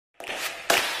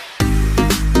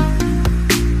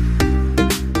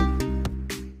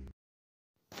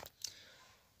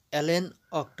Allen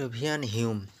Octavian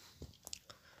Hume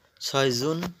 6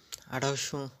 June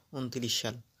 1829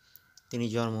 সাল তিনি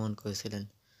জন্মগ্রহণ করেছিলেন।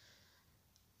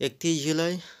 31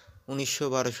 জুলাই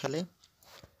 1912 সালে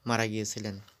মারা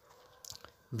গিয়েছিলেন।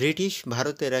 ব্রিটিশ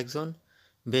ভারতের একজন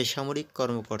বেসামরিক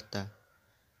কর্মকর্তা,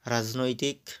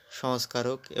 রাজনৈতিক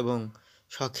সংস্কারক এবং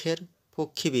শখের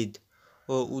পক্ষীবিদ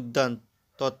ও উদ্যান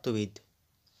তত্ত্ববিদ।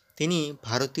 তিনি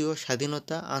ভারতীয়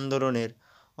স্বাধীনতা আন্দোলনের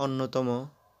অন্যতম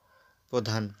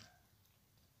প্রধান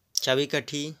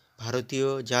চাবিকাঠি ভারতীয়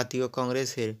জাতীয়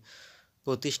কংগ্রেসের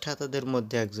প্রতিষ্ঠাতাদের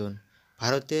মধ্যে একজন।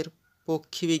 ভারতের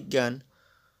পক্ষীবিজ্ঞান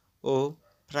ও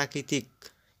প্রাকৃতিক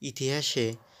ইতিহাসে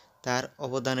তার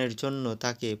অবদানের জন্য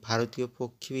তাকে ভারতীয়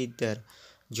পক্ষীবিদ্যার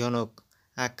জনক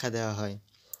আখ্যা দেওয়া হয়।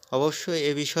 অবশ্য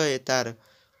এ বিষয়ে তার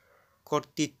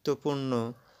কর্তৃত্বপূর্ণ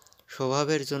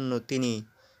স্বভাবের জন্য তিনি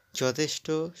যথেষ্ট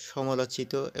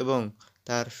সমালোচিত এবং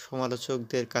তার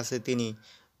সমালোচকদের কাছে তিনি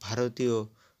ভারতীয়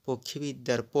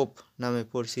পক্ষীবিদ্যার পোপ নামে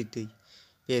পরিচিতি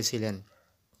পেয়েছিলেন।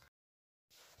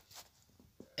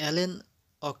 অ্যালেন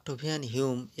অক্টাভিয়ান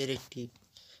হিউম এর একটি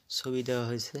ছবি দেওয়া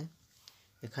হয়েছে।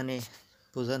 এখানে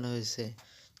বোঝানো হয়েছে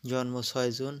জন্ম 6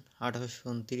 জুন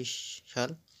 1829 সাল,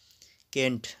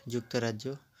 কেন্ট যুক্তরাজ্য।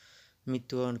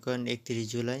 মৃত্যুবরণ করেন 31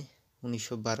 জুলাই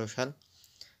 1912 সাল,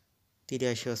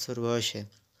 83 বছর বয়সে।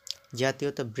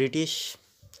 জাতীয়তা ব্রিটিশ,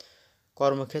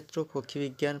 কর্মক্ষেত্র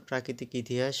পক্ষীবিজ্ঞান, প্রাকৃতিক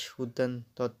ইতিহাস, উদ্যান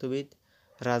তত্ত্ববিদ,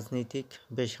 রাজনীতিক,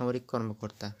 বেসামরিক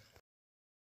কর্মকর্তা।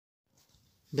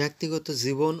 ব্যক্তিগত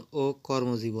জীবন ও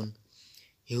কর্মজীবন।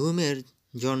 হিউমের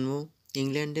জন্ম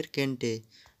ইংল্যান্ডের কেন্টে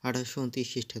 1829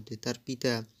 খ্রিস্টাব্দে। তার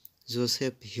পিতা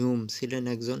জোসেফ হিউম ছিলেন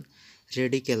একজন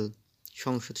রেডিক্যাল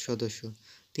সংসদ সদস্য।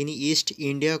 তিনি ইস্ট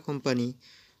ইন্ডিয়া কোম্পানি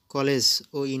কলেজ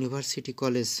ও ইউনিভার্সিটি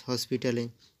কলেজ হসপিটালে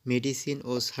মেডিসিন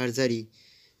ও সার্জারি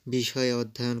বিষয়ে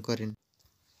অধ্যয়ন করেন।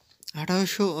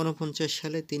 1849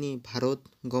 সালে তিনি ভারত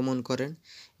গমন করেন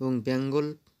এবং বেঙ্গল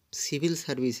সিভিল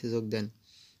সার্ভিসে যোগ দেন।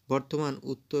 বর্তমান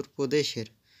উত্তরপ্রদেশের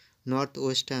নর্থ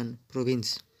ওয়েস্টার্ন প্রভিন্স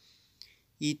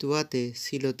ইতওয়াতে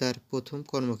ছিল তার প্রথম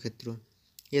কর্মক্ষেত্র।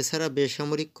 এছাড়া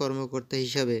বেসামরিক কর্মকর্তা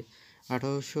হিসাবে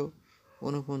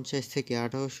 1849 থেকে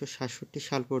 1867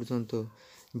 সাল পর্যন্ত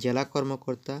জেলা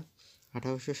কর্মকর্তা,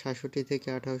 1867 থেকে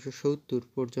 1870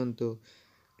 পর্যন্ত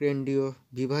কেন্দ্রীয়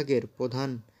বিভাগের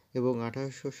প্রধান এবং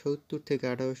 1870 থেকে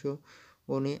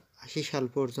 1879 সাল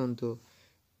পর্যন্ত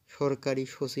সরকারি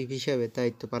সচিব হিসাবে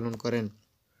দায়িত্ব পালন করেন।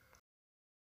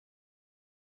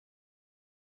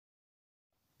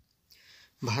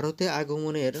 ভারতে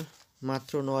আগমনের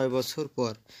মাত্র 9 বছর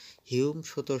পর হিউম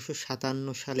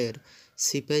 1757 সালের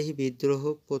সিপাহী বিদ্রোহ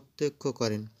প্রত্যক্ষ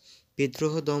করেন।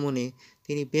 বিদ্রোহ দমনে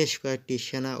তিনি বেশ কয়েকটি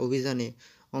সেনা অভিযানে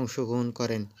অংশগ্রহণ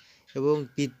করেন এবং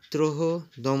বিদ্রোহ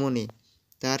দমনে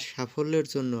তার সাফল্যের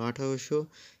জন্য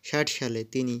 1860 সালে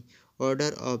তিনি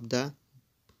অর্ডার অব দ্য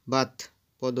বাথ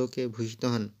পদকে ভূষিত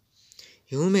হন।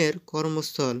 হিউমের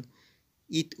কর্মস্থল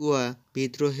ইতওয়া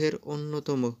বিদ্রোহের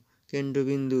অন্যতম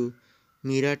কেন্দ্রবিন্দু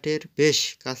মিরাটের বেশ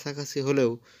কাছাকাছি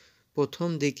হলেও প্রথম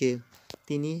দিকে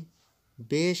তিনি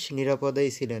বেশ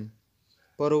নিরাপদেই ছিলেন।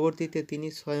 পরবর্তীতে তিনি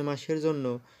 6 মাসের জন্য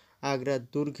আগ্রার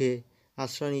দুর্গে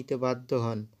আশ্রয় নিতে বাধ্য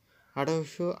হন।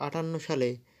 1858 সালে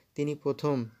তিনি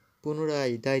প্রথম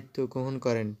পুনরায় দায়িত্ব গ্রহণ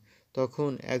করেন। তখন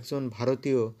একজন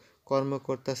ভারতীয়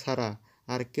কর্মকর্তা ছাড়া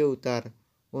আর কেউ তার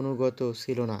অনুগত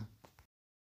ছিল না।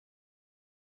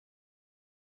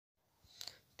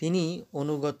 তিনি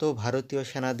অনুগত ভারতীয়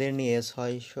সেনাদের নিয়ে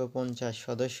 650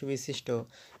 সদস্য বিশিষ্ট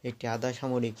একটি আধা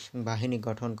সামরিক বাহিনী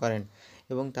গঠন করেন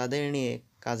এবং তাদের নিয়ে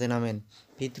কাজে নামেন।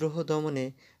 বিদ্রোহ দমনে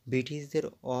ব্রিটিশদের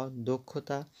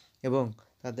অদক্ষতা এবং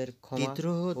তাদের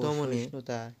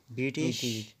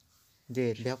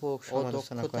ব্রিটিশদের ব্যাপক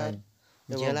সমালোচনা করেন।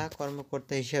 জেলা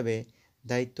কর্মকর্তা হিসেবে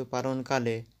দায়িত্ব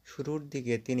পালনকালে শুরুর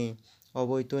দিকে তিনি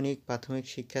অবৈতনিক প্রাথমিক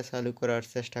শিক্ষা চালু করার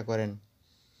চেষ্টা করেন।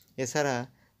 এছাড়া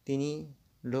তিনি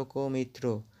লোকমিত্র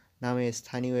নামে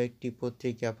স্থানীয় একটি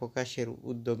পত্রিকা প্রকাশের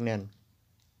উদ্যোগ নেন।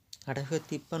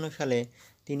 1853 সালে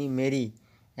তিনি মেরি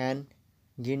অ্যান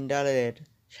গিন্ডালের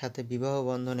সাথে বিবাহ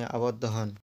বন্ধনে আবদ্ধ হন।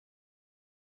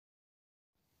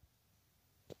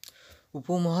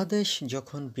 উপমহাদেশ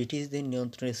যখন ব্রিটিশদের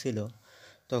নিয়ন্ত্রণে ছিল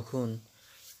তখন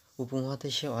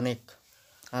উপমহাদেশে অনেক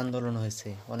আন্দোলন হয়েছে,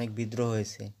 অনেক বিদ্রোহ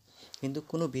হয়েছে, কিন্তু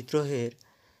কোনো বিদ্রোহের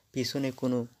পিছনে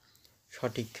কোনো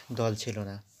সঠিক দল ছিল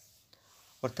না।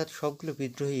 অর্থাৎ সবগুলো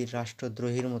বিদ্রোহী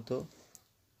রাষ্ট্রদ্রোহীর মতো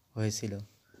হয়েছিল।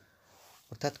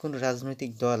 অর্থাৎ কোনো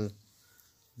রাজনৈতিক দল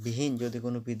বিহীন যদি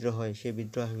কোনো বিদ্রোহ হয়, সেই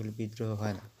বিদ্রোহ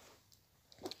হয় না।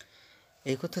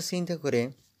 এই কথা চিন্তা করে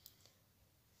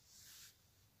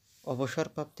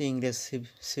অবসরপ্রাপ্ত ইংরেজ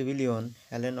সিভিলিয়ন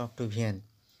অ্যালেন অক্টাভিয়ান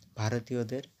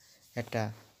ভারতীয়দের একটা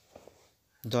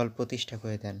দল প্রতিষ্ঠা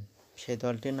করে দেন। সেই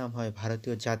দলটির নাম হয়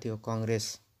ভারতীয় জাতীয় কংগ্রেস,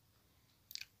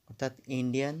 অর্থাৎ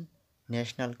ইন্ডিয়ান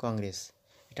ন্যাশনাল কংগ্রেস।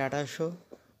 এটা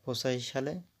 1885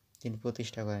 সালে তিনি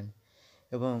প্রতিষ্ঠা করেন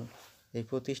এবং এই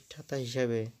প্রতিষ্ঠাতা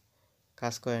হিসেবে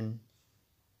কাজ করেন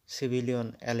সিভিলিয়ন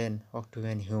অ্যালেন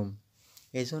অক্টোভিয়ান হিউম।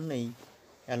 এই জন্যই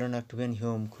অ্যালেন অক্টোভিয়ান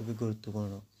হিউম খুবই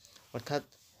গুরুত্বপূর্ণ। অর্থাৎ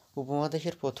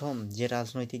উপমহাদেশের প্রথম যে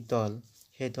রাজনৈতিক দল,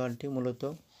 সেই দলটি মূলত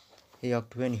এই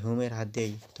অক্টোভিয়ান হিউমের হাত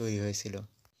দিয়েই তৈরি হয়েছিল।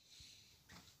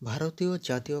 ভারতীয়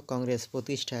জাতীয় কংগ্রেস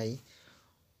প্রতিষ্ঠায়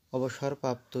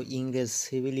অবসরপ্রাপ্ত ইংরেজ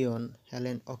সিভিলিয়ন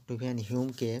অ্যালেন অক্টোভিয়ান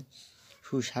হিউমকে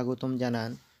সুস্বাগতম জানান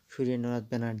সুরেন্দ্রনাথ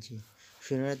ব্যানার্জি।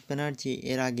 সুরেন্দ্রনাথ ব্যানার্জি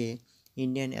এর আগে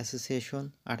ইন্ডিয়ান অ্যাসোসিয়েশন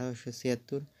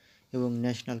 1876 এবং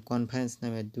ন্যাশনাল কনফারেন্স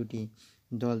নামের দুটি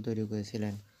দল তৈরি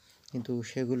করেছিলেন, কিন্তু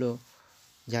সেগুলো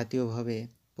জাতীয়ভাবে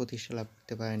প্রতিষ্ঠা লাভ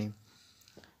করতে পারেনি।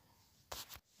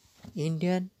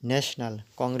 ইন্ডিয়ান ন্যাশনাল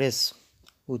কংগ্রেস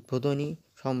উদ্বোধনী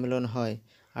সম্মেলন হয়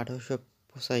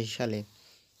 1885 সালে।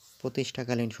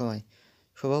 প্রতিষ্ঠাকালীন সময়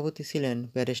সভাপতি ছিলেন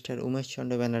ব্যারিস্টার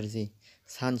উমেশচন্দ্র ব্যানার্জি।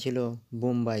 স্থান ছিল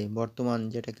বোম্বাই, বর্তমান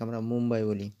যেটাকে আমরা মুম্বাই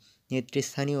বলি।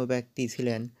 নেতৃস্থানীয় ব্যক্তি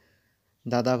ছিলেন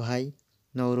দাদাভাই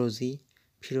নওরোজি,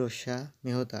 ফিরোজ শাহ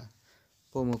মেহতা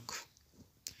প্রমুখ।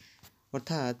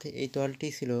 অর্থাৎ এই দলটি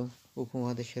ছিল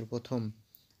উপমহাদেশের প্রথম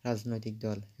রাজনৈতিক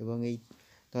দল এবং এই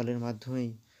দলের মাধ্যমেই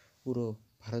পুরো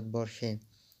ভারতবর্ষে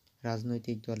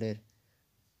রাজনৈতিক দলের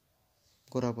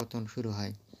গোড়াপতন শুরু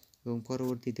হয় এবং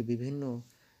পরবর্তীতে বিভিন্ন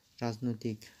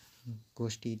রাজনৈতিক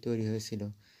গোষ্ঠী তৈরি হয়েছিল,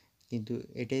 কিন্তু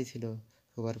এটাই ছিল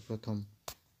সবার প্রথম।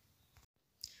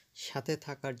 সাথে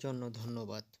থাকার জন্য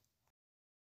ধন্যবাদ।